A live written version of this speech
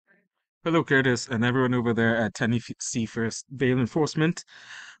Hello, Curtis, and everyone over there at Tennessee First Bail Enforcement.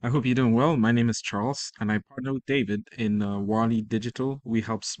 I hope you're doing well. My name is Charles, and I partner with David in Wally Digital. We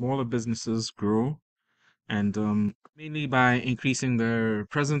help smaller businesses grow, and mainly by increasing their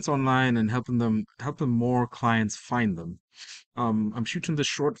presence online and helping more clients find them. I'm shooting this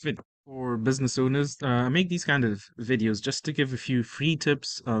short video for business owners. I make these kind of videos just to give a few free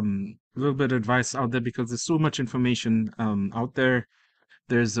tips, a little bit of advice out there because there's so much information out there.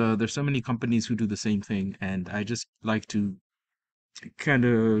 There's so many companies who do the same thing, and I just like to kind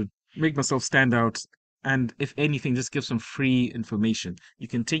of make myself stand out. And if anything, just give some free information. You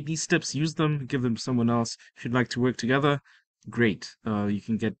can take these tips, use them, give them to someone else. If you'd like to work together, great. You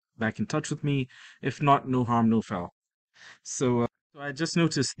can get back in touch with me. If not, no harm, no foul. So I just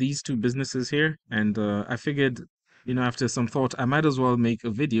noticed these two businesses here, and I figured, after some thought, I might as well make a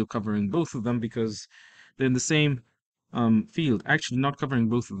video covering both of them because they're in the same field. Actually, not covering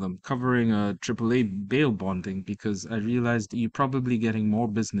both of them, covering AAA bail bonding because I realized you're probably getting more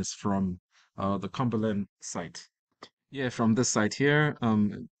business from the Cumberland site. Yeah, from this site here.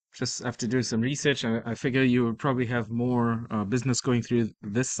 Just after doing some research, I figure you would probably have more business going through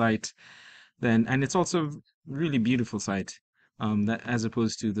this site and it's also a really beautiful site, that as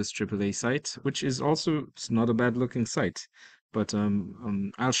opposed to this AAA site, which is also it's not a bad looking site. But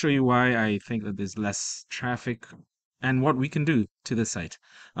I'll show you why I think that there's less traffic and what we can do to this site.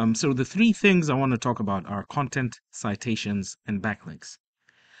 So the three things I want to talk about are content, citations, and backlinks.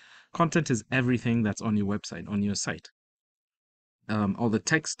 Content is everything that's on your website, on your site. All the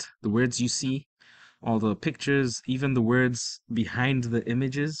text, the words you see, all the pictures, even the words behind the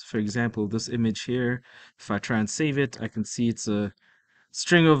images. For example, this image here, if I try and save it, I can see it's a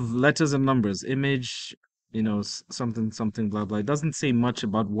string of letters and numbers. Image, something, something, blah, blah. It doesn't say much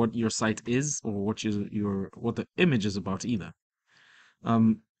about what your site is or what the image is about either.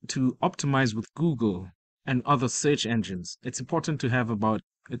 To optimize with Google and other search engines, it's important to have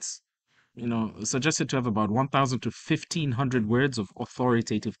it's suggested to have about 1,000 to 1,500 words of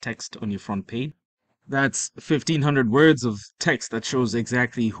authoritative text on your front page. That's 1,500 words of text that shows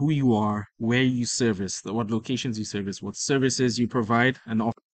exactly who you are, where you service, what locations you service, what services you provide, and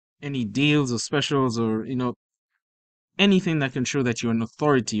any deals or specials or anything that can show that you're an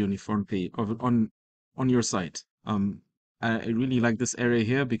authority on your front page of on your site. I really like this area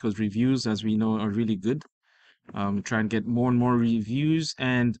here because reviews, as we know, are really good. Try and get more and more reviews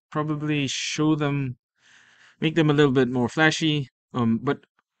and probably make them a little bit more flashy. But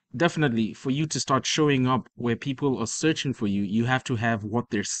definitely for you to start showing up where people are searching for you, you have to have what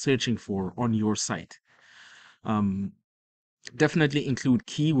they're searching for on your site. Um, Definitely include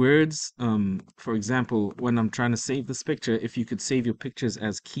keywords. For example, when I'm trying to save this picture, if you could save your pictures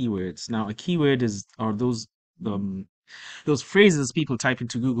as keywords. Now, a keyword are um, those phrases people type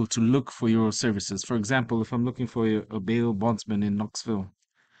into Google to look for your services. For example, if I'm looking for a bail bondsman in Knoxville,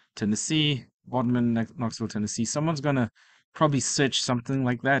 Tennessee, Bodman, Knoxville, Tennessee. Someone's gonna probably search something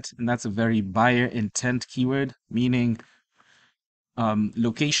like that, and that's a very buyer intent keyword, meaning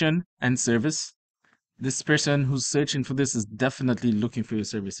location and service. This person who's searching for this is definitely looking for your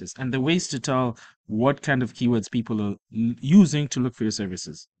services. And the ways to tell what kind of keywords people are using to look for your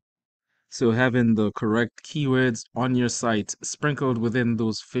services. So having the correct keywords on your site sprinkled within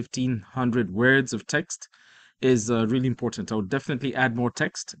those 1,500 words of text is really important. I would definitely add more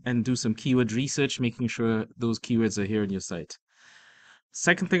text and do some keyword research, making sure those keywords are here on your site.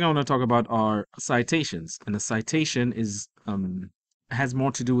 Second thing I want to talk about are citations, and a citation is has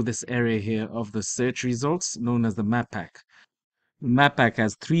more to do with this area here of the search results, known as the map pack. Map pack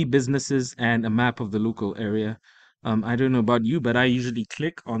has three businesses and a map of the local area. I don't know about you, but I usually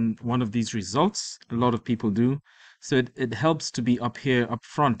click on one of these results. A lot of people do. So it helps to be up here, up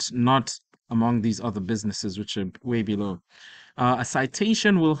front, not among these other businesses, which are way below. A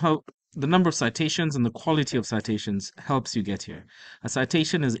citation will help. The number of citations and the quality of citations helps you get here. A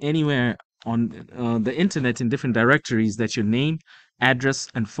citation is anywhere on the internet in different directories that your name, address,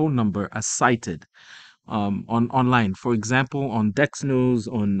 and phone number are cited on online. For example, on Dexnos,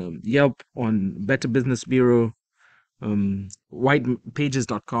 on Yelp, on Better Business Bureau,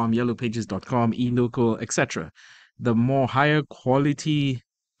 whitepages.com, yellowpages.com, eLocal, etc. The more higher quality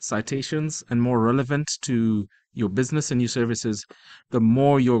citations and more relevant to your business and your services, the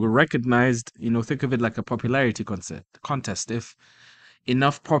more you're recognized. Think of it like a popularity contest. If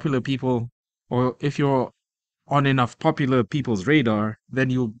enough popular people, or if you're on enough popular people's radar, then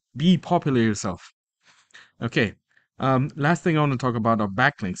you'll be popular yourself. Okay. Last thing I want to talk about are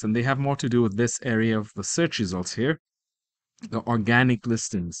backlinks, and they have more to do with this area of the search results here, the organic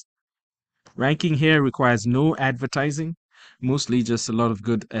listings. Ranking here requires no advertising. mostly just a lot of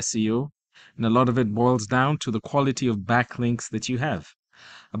good SEO, and a lot of it boils down to the quality of backlinks that you have.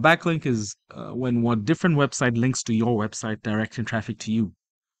 A backlink is when one different website links to your website, directing traffic to you.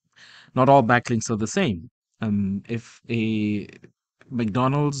 Not all backlinks are the same. If a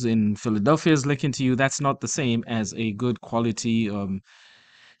McDonald's in Philadelphia is linking to you, that's not the same as a good quality,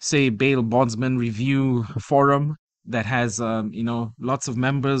 say, bail bondsman review forum that has, lots of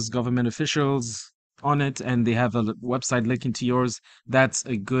members, government officials on it, and they have a website linking to yours. That's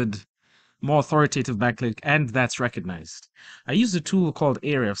a good, more authoritative backlink, and that's recognized. I use a tool called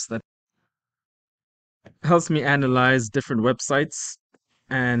Ahrefs that helps me analyze different websites.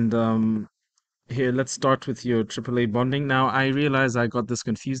 And here, let's start with your AAA bonding. Now, I realize I got this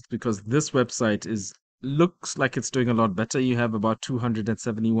confused because this website is looks like it's doing a lot better. You have about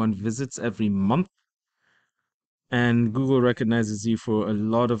 271 visits every month, and Google recognizes you for a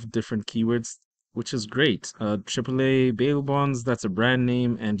lot of different keywords, which is great. AAA bail bonds, that's a brand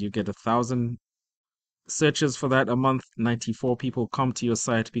name, and you get 1,000 searches for that a month. 94 people come to your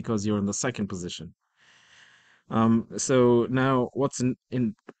site because you're in the second position. So now what's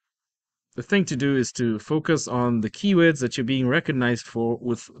in the thing to do is to focus on the keywords that you're being recognized for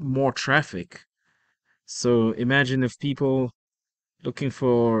with more traffic. So imagine if people looking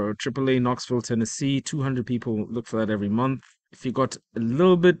for AAA Knoxville, Tennessee, 200 people look for that every month. If you got a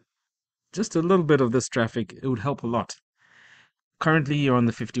little bit, just a little bit of this traffic, it would help a lot. Currently, you're on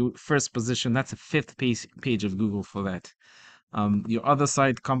the 51st position. That's a fifth page of Google for that. Your other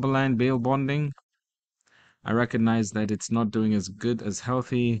site, Cumberland Bail Bonding, I recognize that it's not doing as good as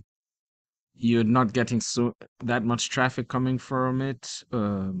healthy. You're not getting that much traffic coming from it,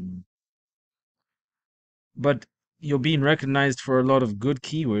 but you're being recognized for a lot of good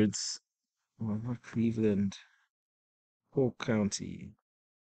keywords. Well, Cleveland, Polk County.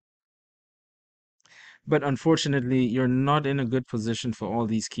 But unfortunately, you're not in a good position for all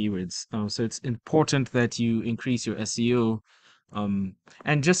these keywords. So it's important that you increase your SEO.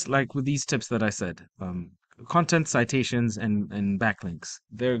 And just like with these tips that I said, content citations and backlinks,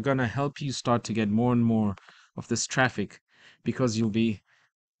 they're gonna help you start to get more and more of this traffic because you'll be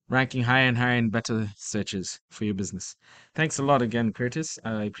ranking higher and higher in better searches for your business. Thanks a lot again, Curtis.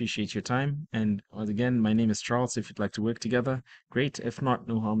 I appreciate your time. And again, my name is Charles. If you'd like to work together, great. If not,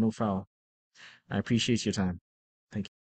 no harm, no foul. I appreciate your time.